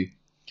movie.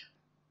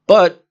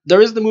 But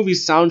there is the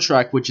movie's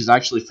soundtrack, which is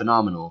actually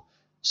phenomenal.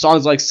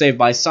 Songs like Saved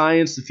by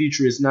Science, The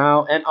Future Is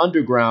Now, and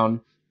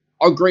Underground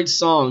are great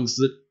songs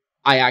that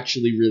I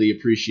actually really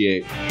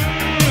appreciate.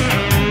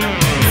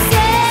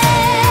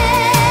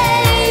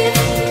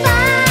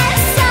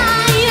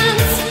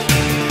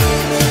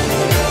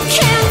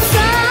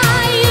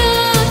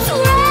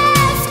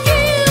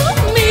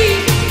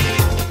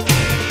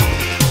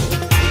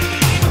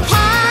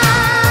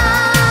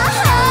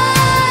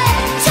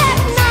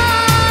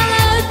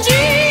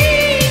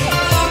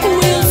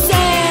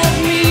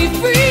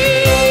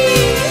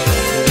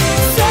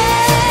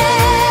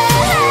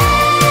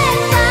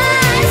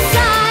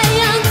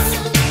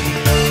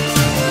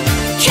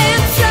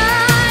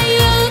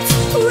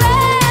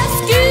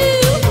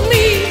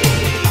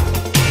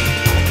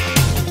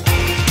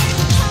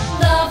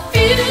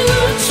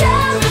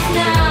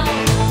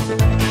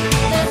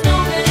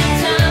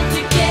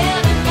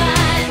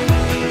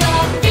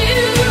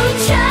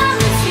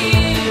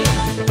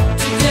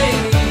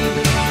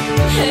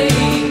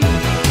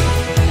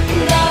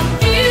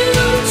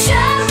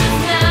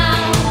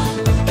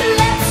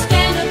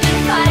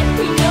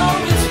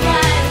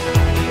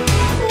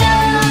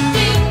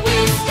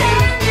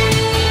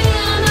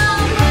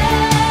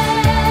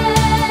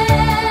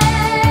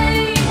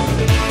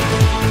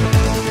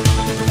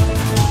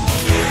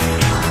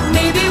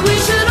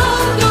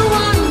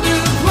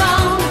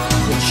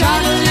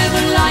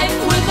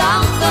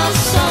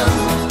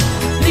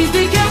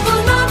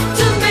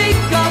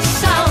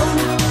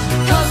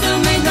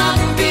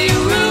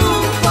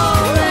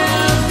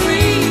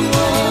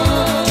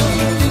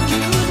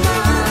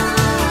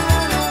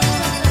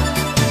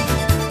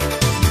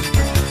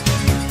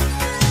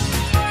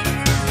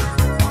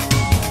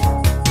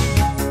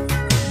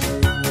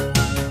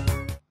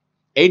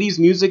 80s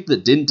music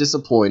that didn't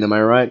disappoint, am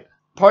I right?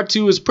 Part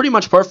 2 is pretty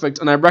much perfect,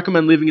 and I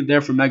recommend leaving it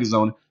there for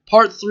Megazone.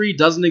 Part 3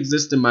 doesn't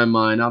exist in my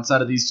mind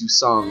outside of these two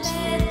songs.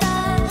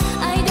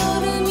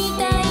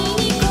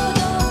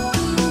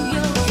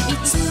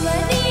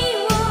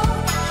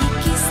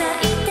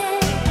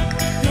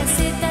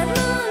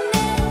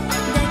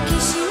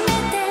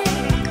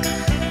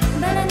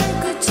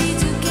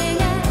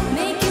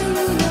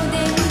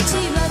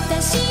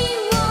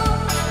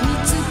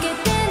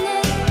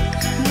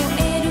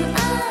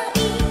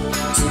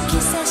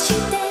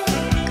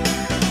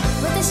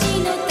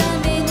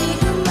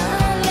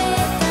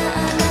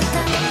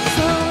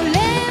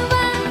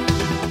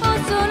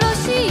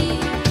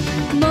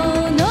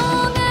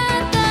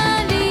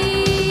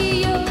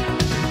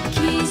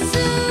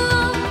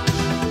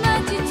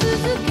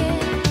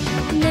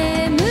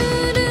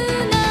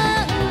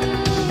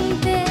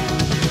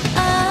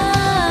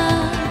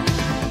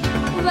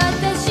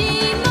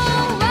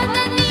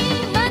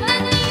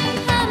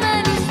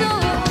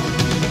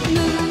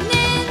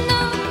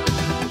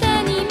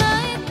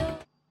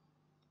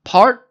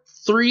 Part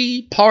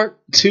 3, Part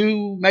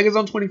 2,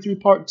 Megazone 23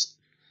 Part...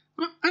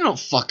 I don't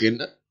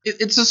fucking...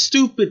 It's a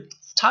stupid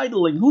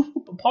titling.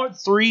 Part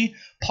 3,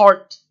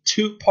 Part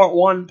 2, Part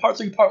 1, Part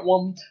 3, Part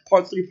 1,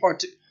 Part 3, Part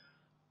 2.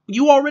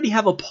 You already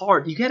have a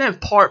part. You can't have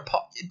part.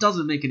 It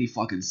doesn't make any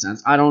fucking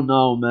sense. I don't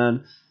know,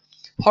 man.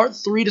 Part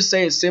 3, to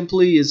say it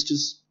simply, is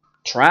just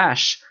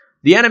trash.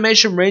 The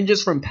animation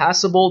ranges from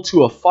passable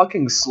to a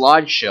fucking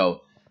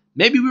slideshow.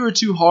 Maybe we were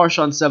too harsh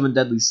on 7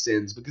 Deadly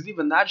Sins, because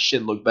even that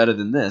shit looked better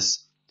than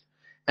this.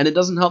 And it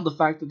doesn't help the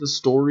fact that the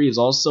story is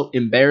also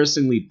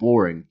embarrassingly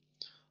boring.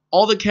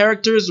 All the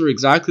characters are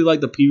exactly like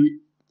the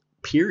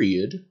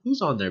period?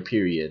 Who's on their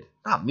period?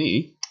 Not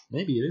me.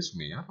 Maybe it is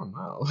me. I don't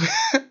know.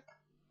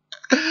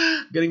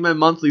 Getting my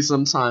monthly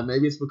sometime.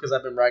 Maybe it's because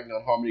I've been ragging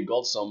on Harmony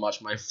Gold so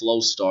much my flow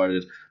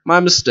started. My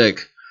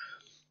mistake.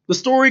 The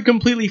story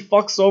completely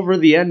fucks over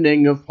the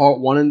ending of Part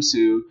 1 and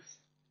 2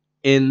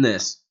 in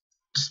this.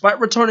 Despite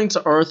returning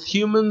to Earth,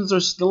 humans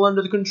are still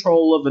under the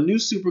control of a new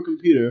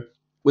supercomputer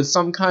with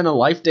some kind of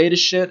life data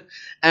shit,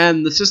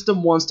 and the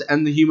system wants to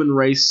end the human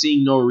race,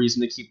 seeing no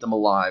reason to keep them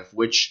alive,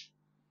 which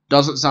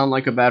doesn't sound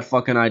like a bad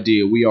fucking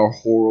idea. We are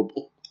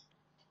horrible.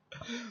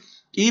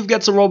 Eve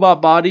gets a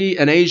robot body,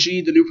 and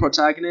Eiji, the new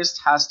protagonist,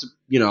 has to,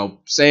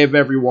 save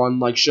everyone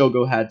like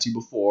Shogo had to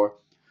before.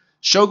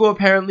 Shogo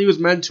apparently was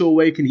meant to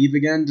awaken Eve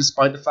again,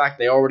 despite the fact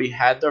they already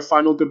had their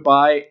final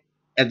goodbye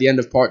at the end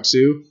of Part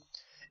 2.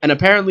 And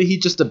apparently he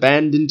just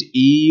abandoned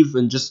Eve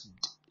and just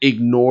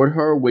ignored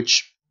her,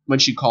 when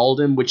she called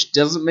him, which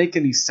doesn't make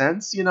any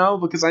sense,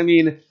 because I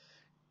mean,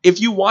 if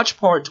you watch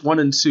Part 1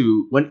 and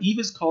 2, when Eve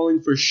is calling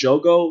for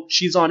Shogo,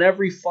 she's on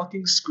every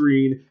fucking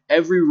screen,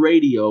 every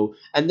radio,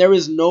 and there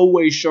is no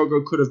way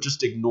Shogo could have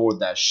just ignored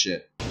that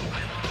shit.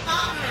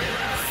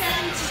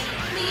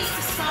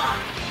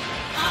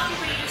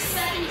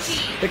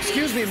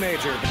 Excuse me,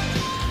 Major.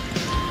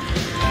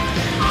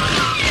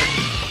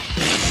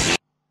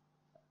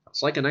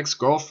 It's like an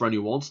ex-girlfriend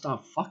who won't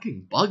stop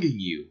fucking bugging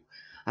you.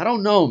 I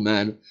don't know,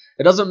 man.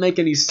 It doesn't make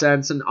any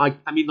sense, and I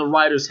mean, the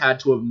writers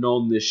had to have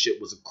known this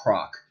shit was a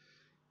crock.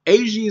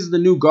 Eiji is the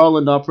new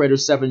Garland Operator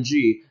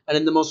 7G, and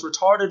in the most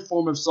retarded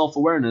form of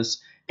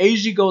self-awareness,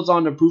 Eiji goes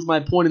on to prove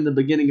my point in the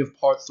beginning of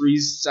Part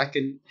 3's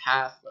second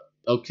half.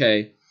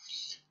 Okay.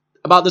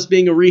 About this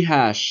being a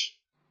rehash.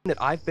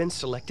 That I've been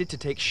selected to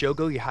take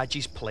Shogo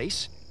Yahaji's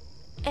place?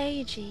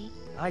 Eiji.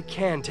 I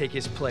can take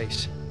his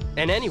place.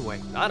 And anyway,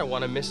 I don't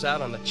want to miss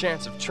out on the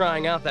chance of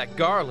trying out that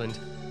Garland.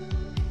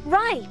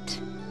 Right.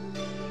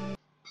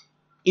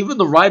 Even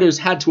the writers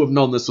had to have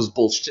known this was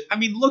bullshit. I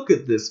mean, look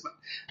at this.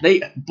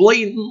 They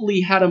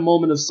blatantly had a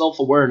moment of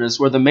self-awareness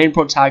where the main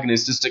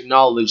protagonist just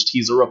acknowledged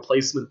he's a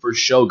replacement for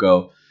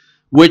Shogo,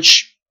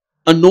 which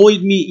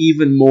annoyed me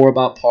even more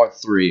about Part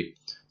 3.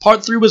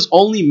 Part 3 was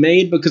only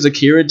made because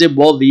Akira did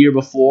well the year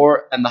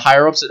before, and the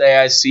higher-ups at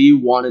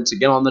AIC wanted to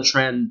get on the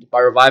trend by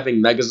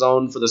reviving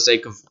Megazone for the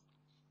sake of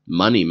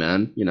money,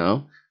 man,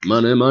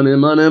 Money, money,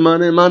 money,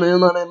 money, money,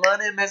 money,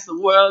 money, makes the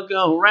world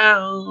go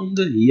round.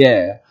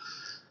 Yeah.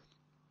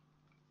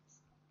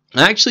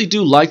 I actually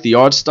do like the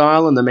art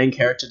style and the main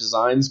character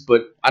designs,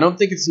 but I don't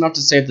think it's enough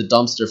to save the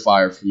dumpster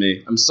fire for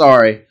me. I'm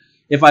sorry.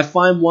 If I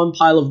find one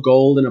pile of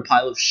gold and a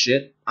pile of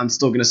shit, I'm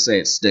still gonna say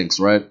it stinks,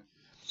 right?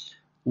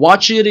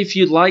 Watch it if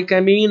you'd like.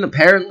 I mean,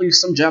 apparently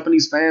some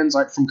Japanese fans,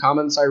 from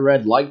comments I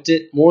read, liked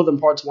it more than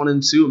Parts 1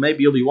 and 2.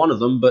 Maybe you'll be one of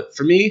them, but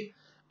for me,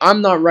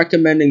 I'm not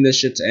recommending this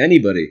shit to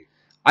anybody.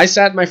 I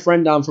sat my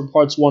friend down for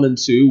Parts 1 and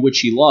 2,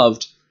 which he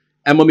loved,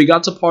 and when we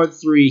got to Part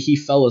 3, he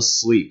fell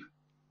asleep.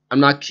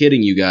 I'm not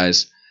kidding you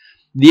guys.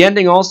 The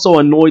ending also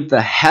annoyed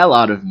the hell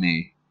out of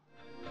me.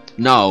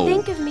 No.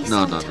 Think of me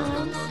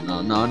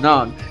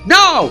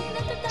No.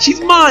 She's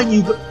mine,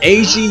 you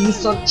Eiji, you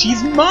son.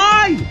 She's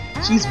mine!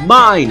 She's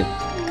mine!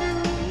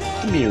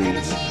 Come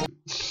here,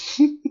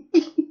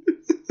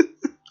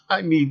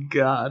 I need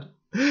God.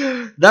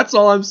 That's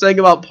all I'm saying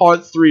about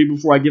Part 3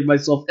 before I give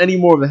myself any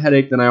more of a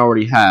headache than I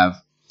already have.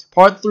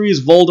 Part 3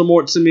 is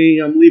Voldemort to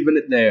me. I'm leaving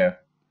it there.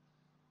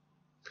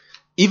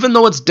 Even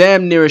though it's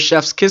damn near a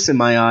chef's kiss in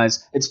my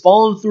eyes, it's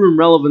fallen through in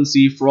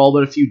relevancy for all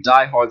but a few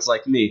diehards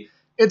like me.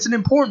 It's an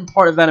important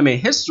part of anime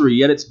history,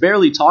 yet it's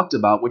barely talked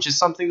about, which is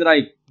something that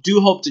I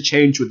do hope to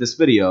change with this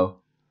video.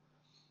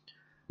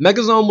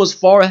 Megazone was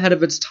far ahead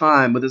of its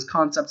time with its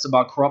concepts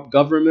about corrupt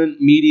government,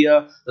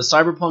 media, the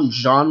cyberpunk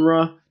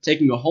genre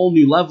taking a whole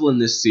new level in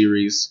this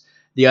series,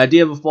 the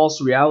idea of a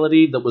false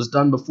reality that was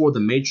done before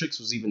The Matrix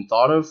was even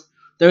thought of.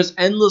 There's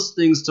endless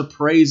things to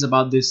praise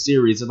about this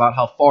series, about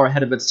how far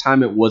ahead of its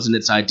time it was in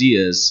its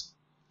ideas.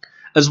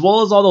 As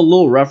well as all the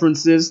little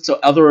references to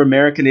other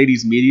American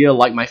 80s media,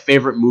 like my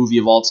favorite movie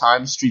of all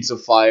time, Streets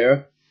of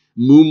Fire,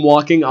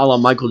 moonwalking a la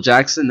Michael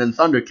Jackson, and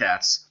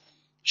Thundercats.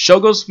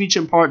 Shogo's speech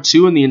in part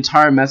 2 and the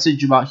entire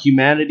message about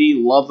humanity,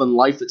 love, and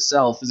life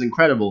itself is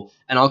incredible,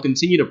 and I'll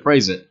continue to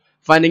praise it.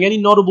 Finding any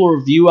notable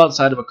review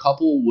outside of a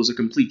couple was a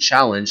complete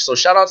challenge, so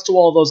shoutouts to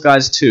all those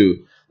guys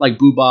too, like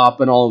Boobop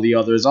and all of the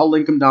others. I'll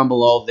link them down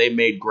below. They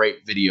made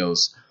great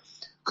videos.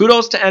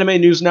 Kudos to Anime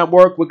News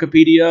Network,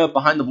 Wikipedia,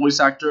 behind the voice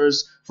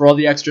actors, for all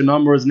the extra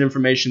numbers and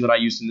information that I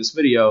used in this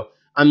video.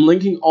 I'm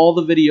linking all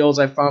the videos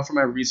I found from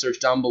my research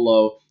down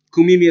below,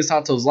 Kumi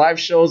Miyasato's live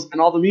shows, and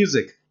all the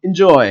music.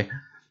 Enjoy!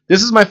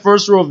 This is my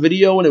first real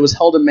video and it was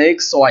hell to make,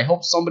 so I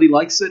hope somebody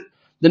likes it.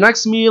 The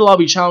next meal I'll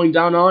be chowing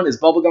down on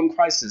is Bubblegum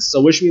Crisis, so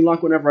wish me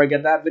luck whenever I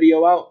get that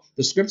video out.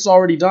 The script's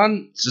already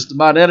done, it's just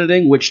about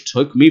editing, which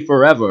took me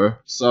forever,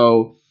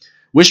 so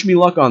wish me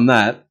luck on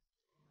that.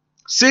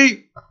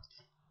 See?